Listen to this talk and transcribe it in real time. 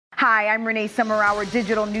Hi, I'm Renee Summerauer,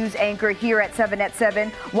 digital news anchor here at 7 at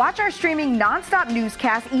 7. Watch our streaming nonstop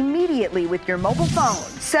newscast immediately with your mobile phone.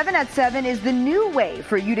 7 at 7 is the new way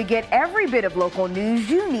for you to get every bit of local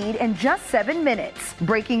news you need in just 7 minutes.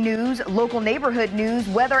 Breaking news, local neighborhood news,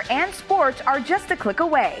 weather, and sports are just a click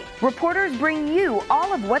away. Reporters bring you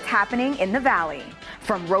all of what's happening in the Valley.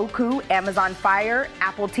 From Roku, Amazon Fire,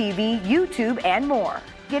 Apple TV, YouTube, and more.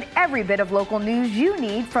 Get every bit of local news you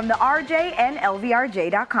need from the RJ and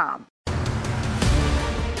LVRJ.com.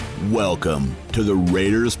 Welcome to the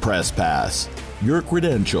Raiders Press Pass, your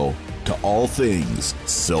credential to all things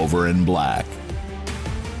silver and black.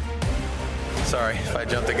 Sorry if I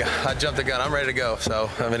jumped the gun. I'm ready to go. So,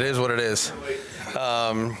 it is what it is.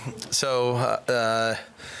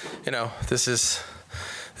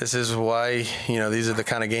 This is why, these are the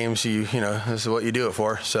kind of games this is what you do it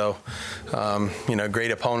for. So, great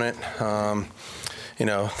opponent,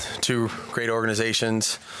 two great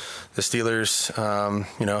organizations. The Steelers,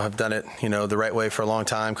 have done it, the right way for a long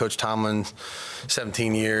time. Coach Tomlin,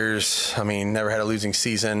 17 years. Never had a losing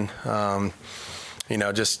season.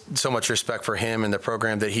 Just so much respect for him and the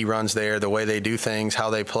program that he runs there, the way they do things, how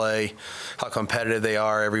they play, how competitive they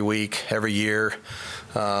are every week, every year.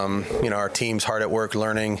 Our team's hard at work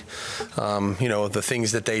learning, the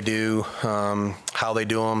things that they do, how they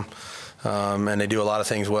do them, and they do a lot of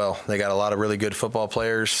things well. They got a lot of really good football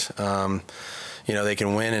players. They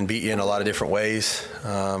can win and beat you in a lot of different ways.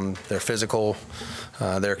 They're physical.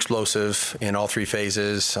 They're explosive in all three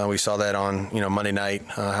phases. We saw that on, Monday night,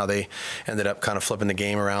 how they ended up kind of flipping the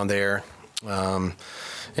game around there. And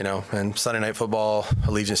Sunday Night Football,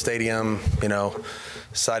 Allegiant Stadium,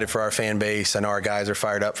 excited for our fan base. I know our guys are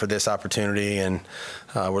fired up for this opportunity, and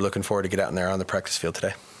we're looking forward to get out in there on the practice field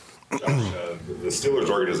today. Josh, the Steelers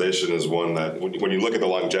organization is one that, when you look at the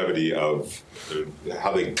longevity of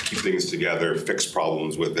how they keep things together, fix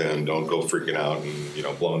problems within, don't go freaking out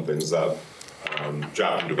and blowing things up,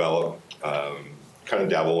 draft and develop, kind of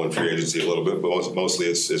dabble in free agency a little bit, but mostly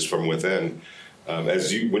it's from within.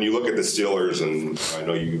 When you look at the Steelers, and I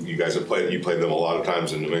know you guys have played them a lot of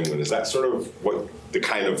times in New England, is that sort of what the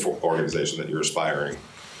kind of organization that you're aspiring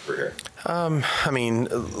for here?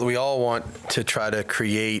 We all want to try to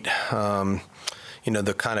create,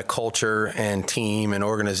 the kind of culture and team and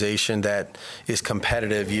organization that is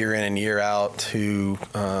competitive year in and year out to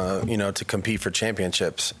compete for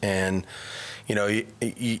championships. And,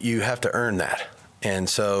 you have to earn that. And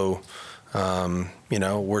so,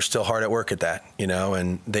 we're still hard at work at that,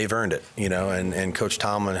 and they've earned it, and Coach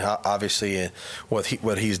Tomlin, obviously,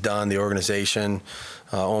 what he's done, the organization,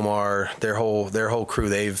 Omar, their whole crew,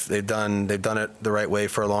 they've done it the right way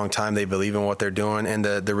for a long time. They believe in what they're doing, and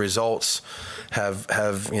the results have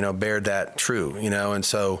bared that true, and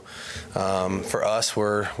so for us,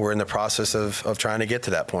 we're in the process of trying to get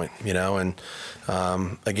to that point, and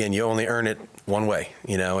again, you only earn it one way,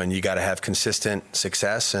 and you got to have consistent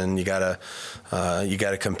success, and you got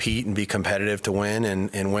to compete and be competitive to win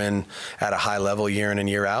and win at a high level year in and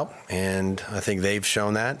year out. And I think they've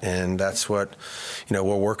shown that, and that's what we're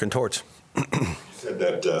working towards. You said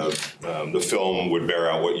that the film would bear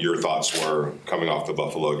out what your thoughts were coming off the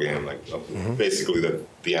Buffalo game. Basically,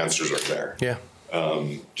 the answers are there. Yeah.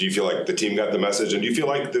 Do you feel like the team got the message, and do you feel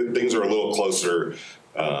like things are a little closer,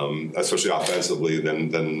 especially offensively,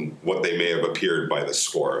 than what they may have appeared by the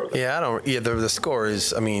score? The score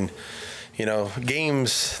is, games,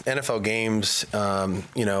 NFL games,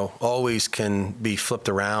 always can be flipped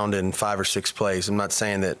around in 5 or 6 plays. I'm not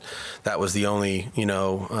saying that was the only,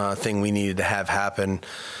 thing we needed to have happen.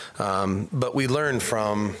 But we learned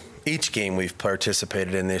from each game we've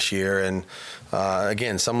participated in this year. And,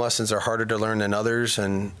 again, some lessons are harder to learn than others,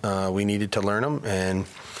 and we needed to learn them. And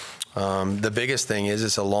the biggest thing is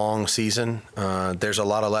it's a long season. There's a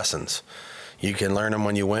lot of lessons. You can learn them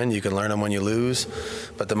when you win. You can learn them when you lose.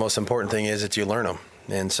 But the most important thing is that you learn them.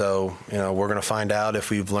 And so, we're going to find out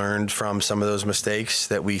if we've learned from some of those mistakes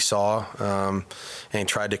that we saw and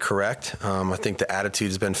tried to correct. I think the attitude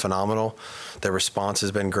has been phenomenal. The response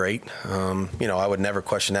has been great. I would never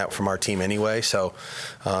question that from our team anyway. So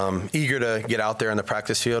eager to get out there on the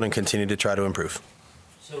practice field and continue to try to improve.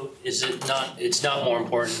 So it's not more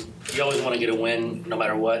important. You always want to get a win no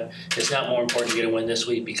matter what. It's not more important to get a win this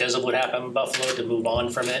week because of what happened in Buffalo to move on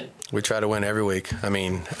from it? We try to win every week.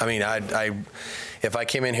 if I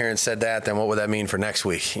came in here and said that, then what would that mean for next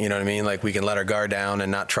week? You know what I mean? Like, we can let our guard down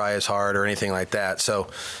and not try as hard or anything like that. So,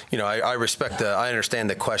 I respect I understand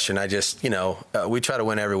the question. I just, we try to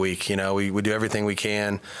win every week. We do everything we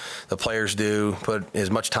can. The players do put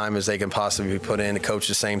as much time as they can possibly put in. The coach,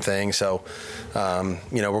 the same thing. So, we're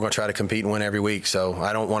going to try to compete and win every week. So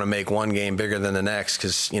I don't want to make one game bigger than the next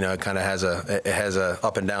because, it kind of has a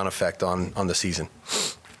up and down effect on the season.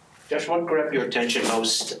 Josh, what grabbed your attention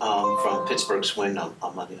most from Pittsburgh's win on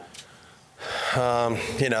Monday night?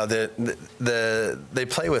 They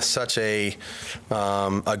play with such a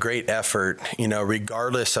great effort,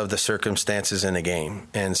 regardless of the circumstances in the game.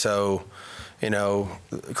 And so,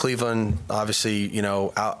 Cleveland obviously, they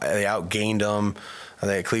outgained them. I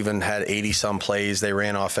think Cleveland had 80-some plays they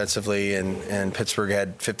ran offensively, and Pittsburgh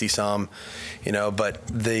had 50-some, but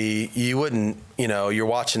you wouldn't, you're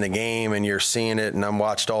watching the game and you're seeing it, and I'm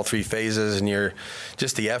watched all three phases, and you're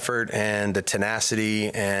just the effort and the tenacity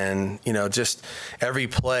and, just every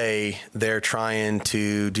play they're trying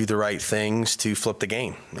to do the right things to flip the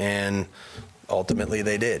game. And ultimately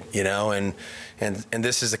they did, and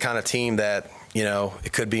this is the kind of team that,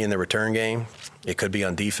 it could be in the return game. It could be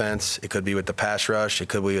on defense. It could be with the pass rush. It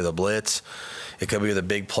could be with a blitz. It could be with a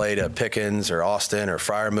big play to Pickens or Austin or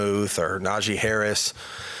Freiermuth or Najee Harris.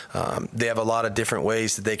 They have a lot of different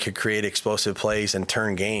ways that they could create explosive plays and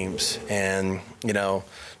turn games. And,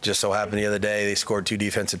 just so happened the other day they scored 2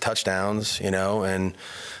 defensive touchdowns, and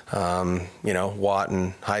Watt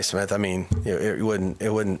and Highsmith. I mean, it wouldn't,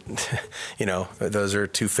 those are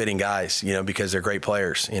 2 fitting guys, because they're great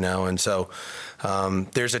players, and so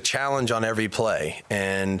there's a challenge on every play,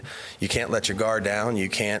 and you can't let your guard down. You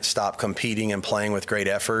can't stop competing and playing with great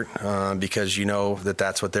effort because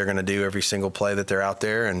that's what they're going to do every single play that they're out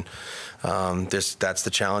there, and that's the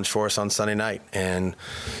challenge for us on Sunday night, and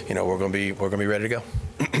we're going to be ready to go.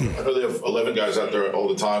 I know they have 11 guys out there all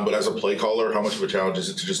the time, but as a play caller, how much of a challenge is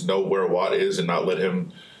it to just know where Watt is and not let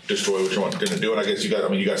him destroy what you want him to do? And I guess you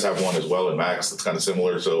guys have one as well in Max that's kind of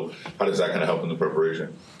similar. So how does that kind of help in the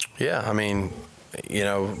preparation? Yeah,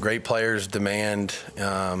 great players demand,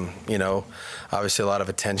 obviously a lot of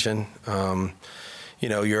attention.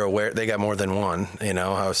 You're aware they got more than one,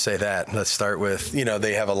 I would say that. Let's start with,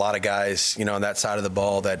 they have a lot of guys, on that side of the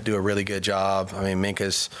ball that do a really good job.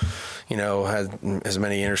 Minka's, had as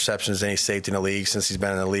many interceptions as any safety in the league since he's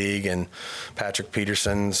been in the league, and Patrick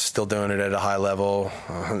Peterson's still doing it at a high level.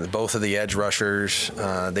 Both of the edge rushers,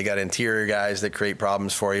 they got interior guys that create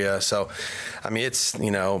problems for you. So, it's,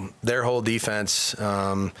 their whole defense,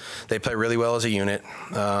 they play really well as a unit.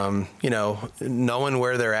 Knowing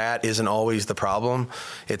where they're at isn't always the problem.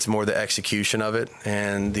 It's more the execution of it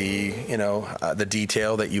and the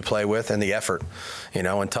detail that you play with and the effort,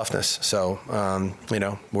 and toughness. So,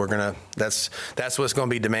 that's what's going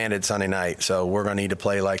to be demanded Sunday night. So we're going to need to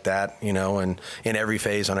play like that, and in every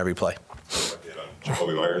phase on every play.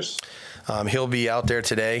 Jacoby Myers. He'll be out there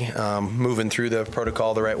today, moving through the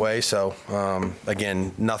protocol the right way. So,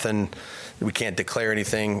 again, nothing, we can't declare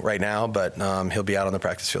anything right now, but he'll be out on the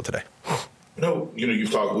practice field today.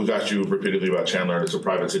 We've asked you repeatedly about Chandler, and it's a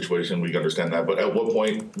private situation. We understand that. But at what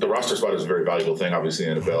point, the roster spot is a very valuable thing, obviously,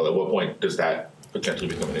 in the NFL. At what point does that potentially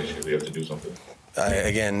become an issue? We have to do something.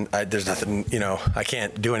 There's nothing, I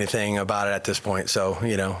can't do anything about it at this point. So,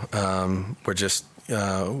 we're just,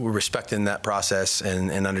 we're respecting that process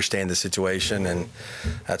and understand the situation. And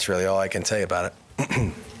that's really all I can say about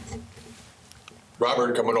it.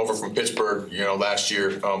 Robert, coming over from Pittsburgh, last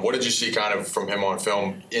year, what did you see kind of from him on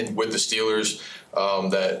film with the Steelers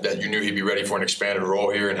that you knew he'd be ready for an expanded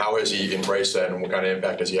role here, and how has he embraced that, and what kind of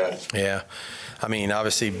impact has he had? Yeah.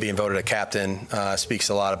 Obviously being voted a captain speaks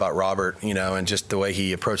a lot about Robert, and just the way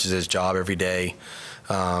he approaches his job every day.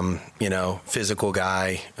 Physical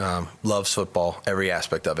guy, loves football, every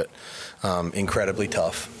aspect of it. Incredibly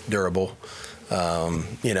tough, durable. And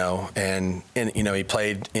he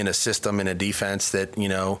played in a system, in a defense that,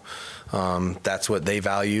 that's what they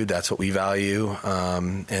value. That's what we value.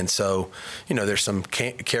 And so, there's some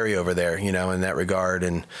carryover there, in that regard.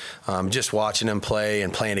 And just watching him play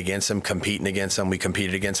and playing against him, competing against him. We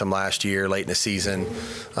competed against him last year, late in the season.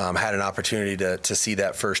 Had an opportunity to see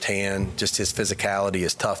that firsthand, just his physicality,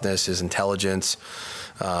 his toughness, his intelligence.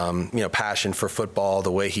 Passion for football,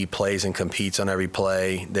 the way he plays and competes on every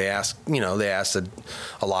play. They asked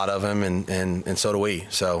a lot of him, and so do we.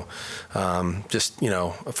 So,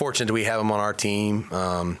 fortunate we have him on our team.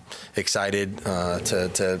 Excited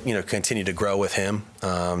to continue to grow with him,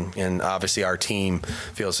 and obviously our team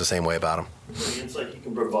feels the same way about him. It's like you can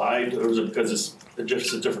can provide, or is it because it's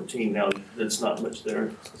just a different team now? It's not much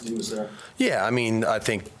there. He was there. Yeah, I mean, I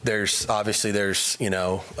think there's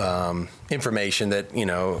information that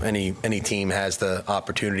any team has the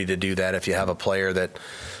opportunity to do that if you have a player that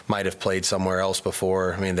might have played somewhere else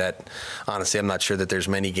before. I mean, that honestly, I'm not sure that there's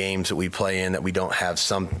many games that we play in that we don't have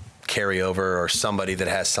some carryover or somebody that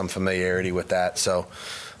has some familiarity with that. So,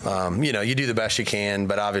 you do the best you can,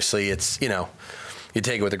 but obviously it's, you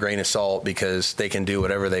take it with a grain of salt because they can do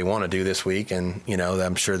whatever they want to do this week, and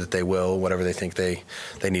I'm sure that they will, whatever they think they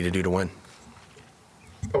need to do to win.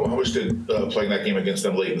 How much did playing that game against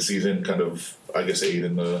them late in the season kind of, I guess, aid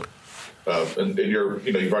in the and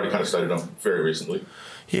you've already kind of studied them very recently?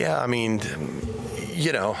 Yeah, I mean,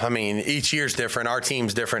 each year's different. Our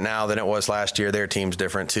team's different now than it was last year. Their team's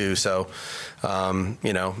different too. So,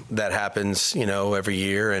 that happens, every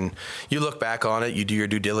year. And you look back on it, you do your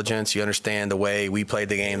due diligence, you understand the way we played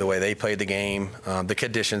the game, the way they played the game. The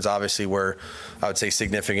conditions obviously were, I would say,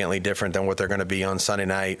 significantly different than what they're going to be on Sunday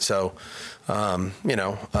night. So,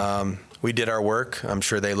 we did our work. I'm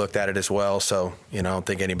sure they looked at it as well. So, I don't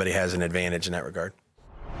think anybody has an advantage in that regard.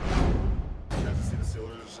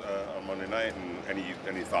 Night, and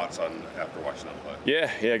any thoughts on after watching them play?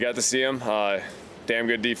 Yeah, got to see them. Damn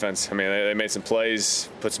good defense. I mean, they made some plays,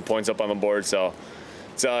 put some points up on the board. So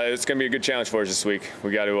it's going to be a good challenge for us this week.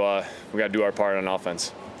 We got to do our part on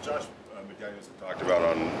offense. Josh, McDaniels had talked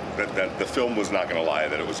about that the film was not going to lie,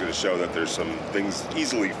 that it was going to show that there's some things,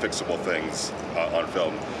 easily fixable things on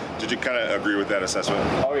film. Did you kind of agree with that assessment?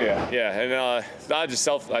 Oh yeah, and not just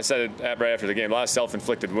I said it right after the game. A lot of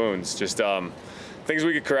self-inflicted wounds. Just things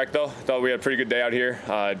we could correct, though. Thought we had a pretty good day out here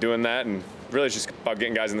doing that, and really it's just about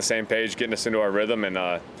getting guys on the same page, getting us into our rhythm,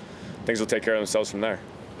 and things will take care of themselves from there.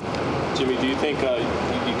 Jimmy, do you think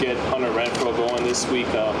you get Hunter Renfrow going this week?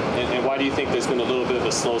 And why do you think there's been a little bit of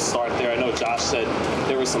a slow start there? I know Josh said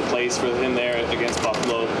there were some plays for him there against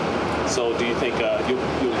Buffalo. So do you think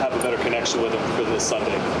you'll have a better connection with him for this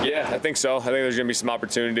Sunday? Yeah, I think so. I think there's going to be some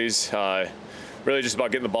opportunities. Really just about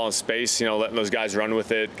getting the ball in space, letting those guys run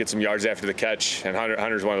with it, get some yards after the catch, and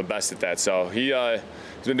Hunter's one of the best at that. So he's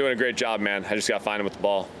been doing a great job, man. I just got to find him with the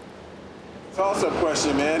ball. Toss up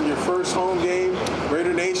question, man. Your first home game,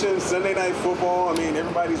 Raider Nation, Sunday Night Football. I mean,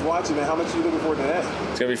 everybody's watching, man. How much are you looking forward to that?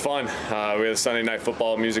 It's going to be fun. We have Sunday Night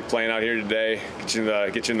Football music playing out here today. Get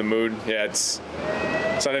you in the mood. Yeah,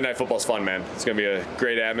 Sunday Night Football's fun, man. It's going to be a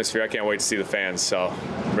great atmosphere. I can't wait to see the fans. So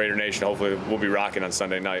Raider Nation, hopefully we'll be rocking on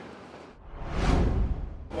Sunday night.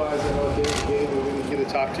 I know David Gabe, we didn't get to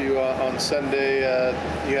talk to you on Sunday.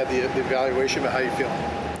 You had the evaluation, but how you feeling?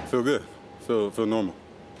 Feel good. Feel normal.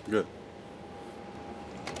 Good.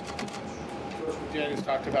 Coach McDaniels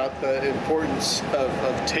talked about the importance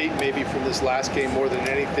of tape maybe from this last game more than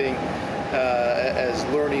anything as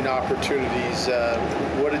learning opportunities.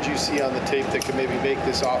 What did you see on the tape that could maybe make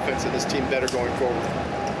this offense and this team better going forward?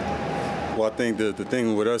 Well, I think the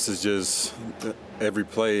thing with us is just every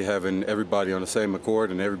play having everybody on the same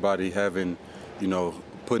accord and everybody having,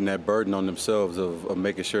 putting that burden on themselves of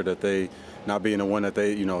making sure that they not being the one that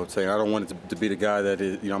they, saying, I don't want it to be the guy that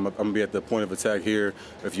is, I'm going to be at the point of attack here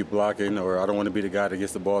if you're blocking, or I don't want to be the guy that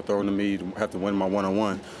gets the ball thrown to me, have to win my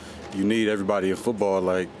one-on-one. You need everybody in football,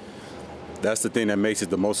 that's the thing that makes it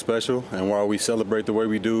the most special. And why we celebrate the way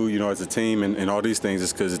we do, as a team and all these things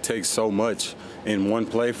is because it takes so much in one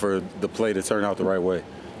play for the play to turn out the right way.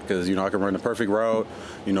 Because, I can run the perfect route,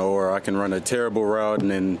 or I can run a terrible route,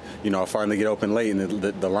 and then, I finally get open late, and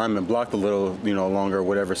the lineman blocked a little, longer or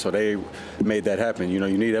whatever, so they made that happen.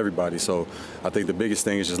 You need everybody. So I think the biggest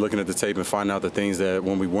thing is just looking at the tape and finding out the things that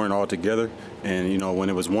when we weren't all together, and, when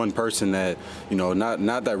it was one person that,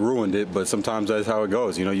 not that ruined it, but sometimes that's how it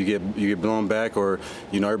goes. You get blown back, or,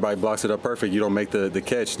 everybody blocks it up perfect, you don't make the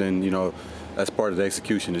catch, then, that's part of the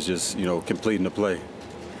execution is just, completing the play.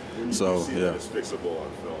 So, yeah. It's fixable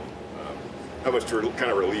on film. How much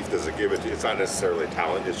kind of relief does it give it to you? It's not necessarily a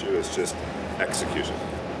talent issue, it's just execution.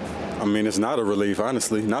 I mean, it's not a relief,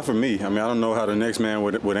 honestly. Not for me. I mean, I don't know how the next man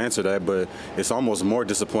would answer that, but it's almost more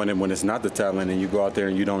disappointing when it's not the talent and you go out there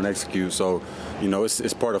and you don't execute. So,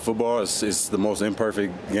 it's part of football. It's the most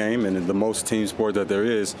imperfect game and the most team sport that there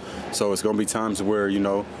is. So it's going to be times where,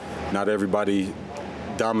 not everybody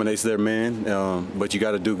dominates their man, but you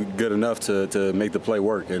got to do good enough to make the play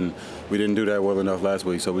work, and we didn't do that well enough last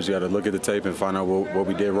week. So we just got to look at the tape and find out what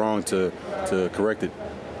we did wrong to correct it.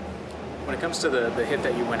 When it comes to the hit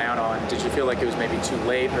that you went out on, did you feel like it was maybe too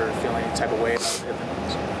late, or feel any type of way about the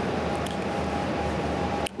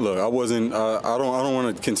hit? Look, I wasn't. I don't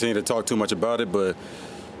want to continue to talk too much about it, but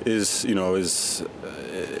was it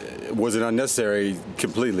unnecessary?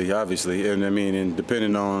 Completely, obviously, and I mean, and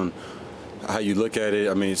depending on how you look at it.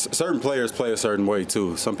 I mean, certain players play a certain way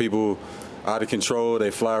too. Some people out of control,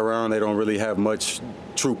 they fly around, they don't really have much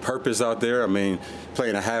true purpose out there. I mean,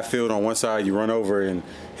 playing a half field on one side, you run over and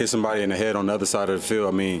hit somebody in the head on the other side of the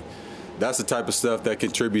field. I mean, that's the type of stuff that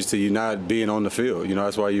contributes to you not being on the field. You know,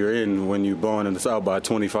 that's why you're in when you're blowing in the south by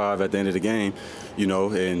 25 at the end of the game, you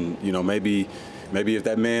know, and, you know, maybe if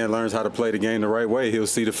that man learns how to play the game the right way, he'll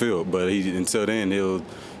see the field. But until then,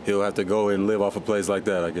 he'll have to go and live off of plays like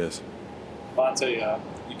that, I guess. Davante,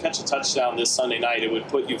 you catch a touchdown this Sunday night, it would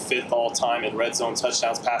put you 5th all-time in red zone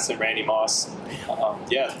touchdowns, passing Randy Moss.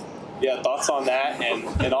 Yeah, thoughts on that?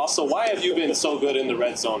 And also, why have you been so good in the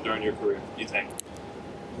red zone during your career, you think?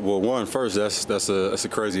 Well, first, that's a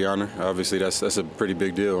crazy honor. Obviously, that's a pretty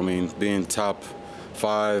big deal. I mean, being top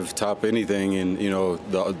 5, top anything, and you know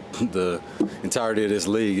the entirety of this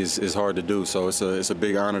league is hard to do. So it's a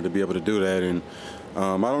big honor to be able to do that. And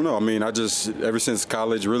I don't know. I mean, I just ever since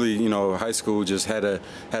college, really, you know, high school, just had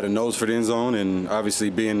a nose for the end zone, and obviously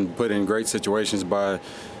being put in great situations by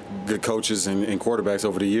good coaches and quarterbacks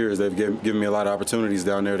over the years, they've given me a lot of opportunities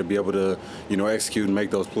down there to be able to, you know, execute and make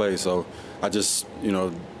those plays. So I just, you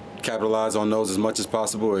know, capitalize on those as much as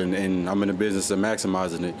possible, and I'm in the business of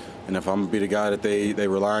maximizing it. And if I'm gonna be the guy that they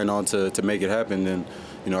relying on to make it happen, then,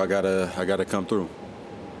 you know, I gotta come through.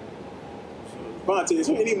 Davante, is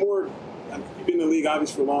there any more? You've been in the league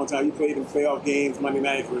obviously for a long time. You played in playoff games, Monday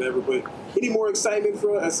night, or whatever. But any more excitement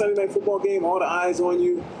for a Sunday night football game? All the eyes on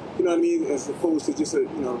you. You know what I mean? As opposed to just a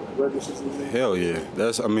regular season game. Hell yeah!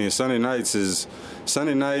 Sunday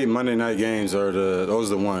night, Monday night games are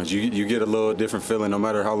those are the ones. You get a little different feeling no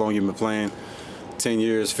matter how long you've been playing. 10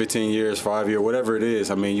 years, 15 years, 5 years, whatever it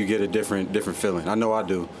is. I mean, you get a different feeling. I know I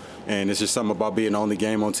do. And it's just something about being the only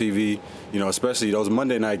game on TV, you know, especially those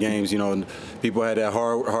Monday night games. You know, people had that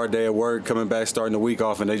hard day at work, coming back, starting the week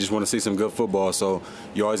off, and they just want to see some good football. So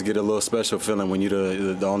you always get a little special feeling when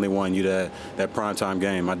you're the only one, that primetime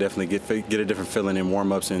game. I definitely get a different feeling in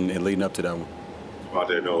warm-ups and leading up to that one. Well,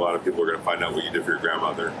 I know a lot of people are going to find out what you did for your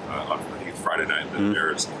grandmother on Friday night in the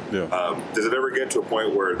Bears. Yeah. Does it ever get to a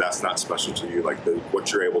point where that's not special to you, like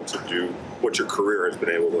what you're able to do, what your career has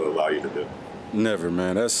been able to allow you to do? Never,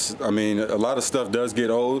 man. A lot of stuff does get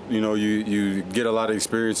old. You know, you get a lot of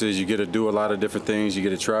experiences. You get to do a lot of different things. You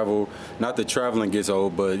get to travel. Not that traveling gets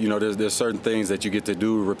old, but, you know, there's certain things that you get to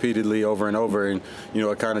do repeatedly over and over, and, you know,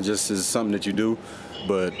 it kind of just is something that you do.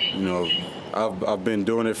 But, you know, I've been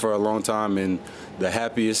doing it for a long time, and the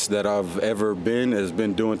happiest that I've ever been has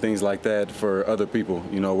been doing things like that for other people.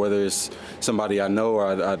 You know, whether it's somebody I know or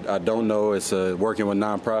I don't know, it's working with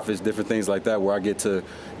nonprofits, different things like that, where I get to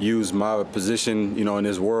use my position, you know, in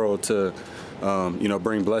this world to, you know,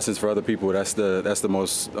 bring blessings for other people. That's the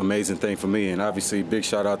most amazing thing for me. And obviously, big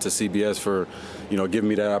shout out to CBS for, you know, giving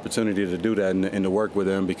me that opportunity to do that and to work with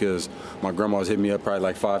them, because my grandma's hit me up probably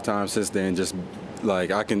like 5 times since then. Just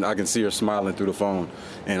like I can see her smiling through the phone,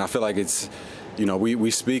 and I feel like it's. You know,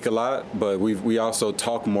 we speak a lot, but we also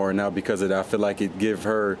talk more now because of that. I feel like it give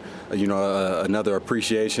her, you know, another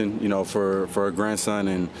appreciation, you know, for her grandson,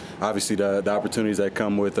 and obviously the opportunities that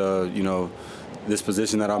come with, you know, this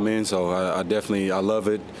position that I'm in. So I definitely love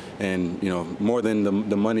it, and, you know, more than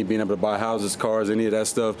the money, being able to buy houses, cars, any of that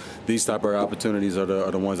stuff, these type of opportunities are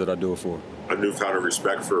the ones that I do it for. A newfound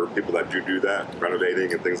respect for people that do that,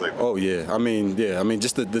 renovating and things like that. Oh yeah, I mean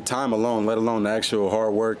just the time alone, let alone the actual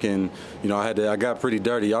hard work, and, you know, I got pretty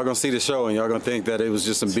dirty. Y'all gonna see the show and y'all gonna think that it was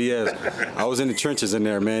just some BS. I was in the trenches in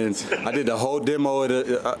there, man. I did the whole demo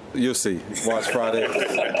of you'll see. Watch Friday,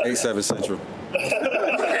 8/7 Central.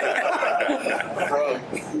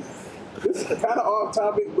 This is kind of off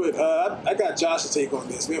topic, but I got Josh's take on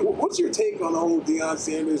this, man. What's your take on the whole Deion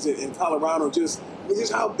Sanders in Colorado? Just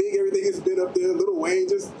how big everything has been up there. Lil Wayne,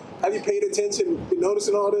 just have you paid attention, been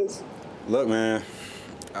noticing all this? Look, man,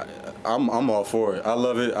 I'm all for it. I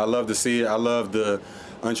love it. I love to see it. I love the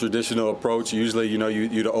untraditional approach. Usually, you know,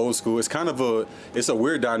 you're the old school. It's kind of a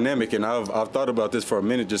weird dynamic, and I've thought about this for a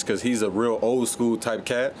minute, just because he's a real old school type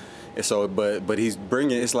cat. And so, but he's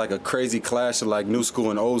bringing, it's like a crazy clash of like new school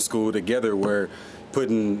and old school together, where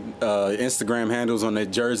putting Instagram handles on their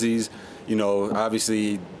jerseys, you know,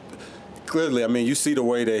 obviously, clearly, I mean, you see the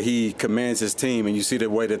way that he commands his team, and you see the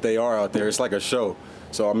way that they are out there. It's like a show.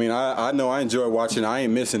 So, I mean, I know I enjoy watching it. I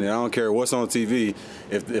ain't missing it. I don't care what's on TV.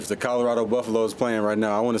 If the Colorado Buffalo is playing right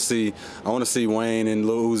now, I want to see Wayne and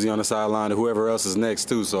Lil Uzi on the sideline, and whoever else is next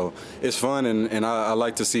too. So it's fun, and I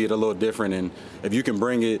like to see it a little different. And if you can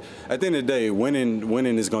bring it, at the end of the day,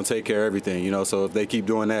 winning is going to take care of everything, you know. So if they keep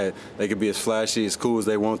doing that, they can be as flashy, as cool as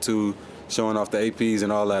they want to, showing off the APs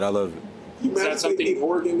and all that. I love it. You mad if they beat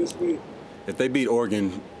Oregon this week? If they beat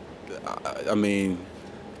Oregon, I mean,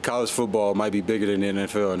 college football might be bigger than the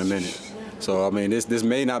NFL in a minute. So I mean, this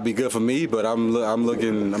may not be good for me, but I'm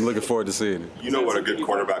looking forward to seeing it. You know what a good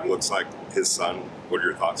quarterback looks like. His son. What are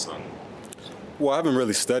your thoughts on? Well, I haven't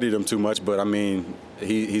really studied him too much, but I mean,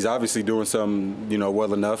 he's obviously doing something,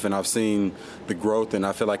 well enough, and I've seen the growth, and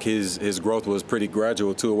I feel like his growth was pretty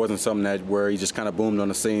gradual too. It wasn't something where he just kind of boomed on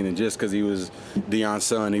the scene, and just because he was Deion's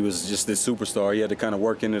son, he was just this superstar. He had to kind of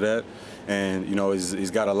work into that, and he's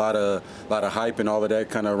got a lot of hype and all of that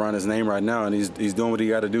kind of around his name right now, and he's doing what he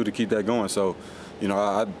got to do to keep that going. So,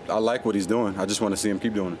 I like what he's doing. I just want to see him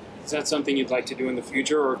keep doing it. Is that something you'd like to do in the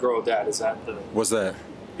future, or grow with that? Is that What's that?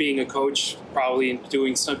 Being a coach, probably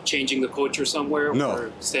doing changing the culture somewhere, no.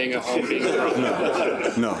 Or staying at home being a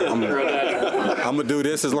coach? No. I'm gonna do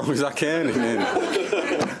this as long as I can, and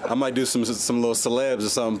then I might do some little celebs or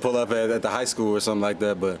something, pull up at the high school or something like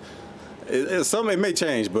that. But it may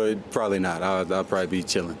change, but probably not. I'll probably be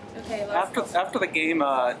chilling. Okay, after the game,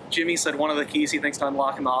 Jimmy said one of the keys he thinks to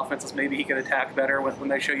unlocking the offense is maybe he could attack better when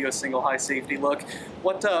they show you a single high safety look.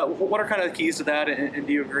 What are kind of the keys to that, and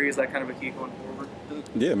do you agree is that kind of a key going forward?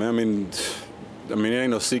 Yeah, man. I mean, it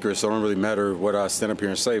ain't no secret, so it don't really matter what I stand up here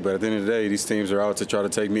and say. But at the end of the day, these teams are out to try to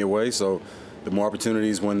take me away. So the more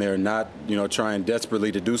opportunities when they're not, trying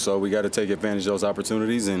desperately to do so, we got to take advantage of those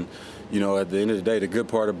opportunities. And, at the end of the day, the good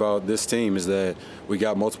part about this team is that we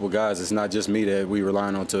got multiple guys. It's not just me that we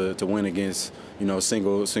relying on to win against,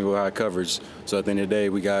 single high coverage. So at the end of the day,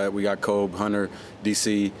 we got Kobe, Hunter,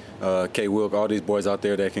 DC, K. Wilk, all these boys out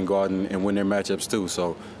there that can go out and win their matchups too.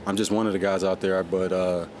 So I'm just one of the guys out there, but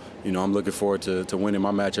I'm looking forward to winning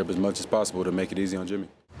my matchup as much as possible to make it easy on Jimmy.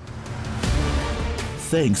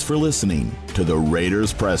 Thanks for listening to the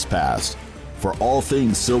Raiders Press Pass. For all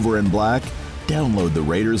things silver and black, download the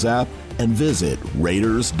Raiders app and visit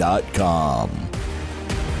Raiders.com.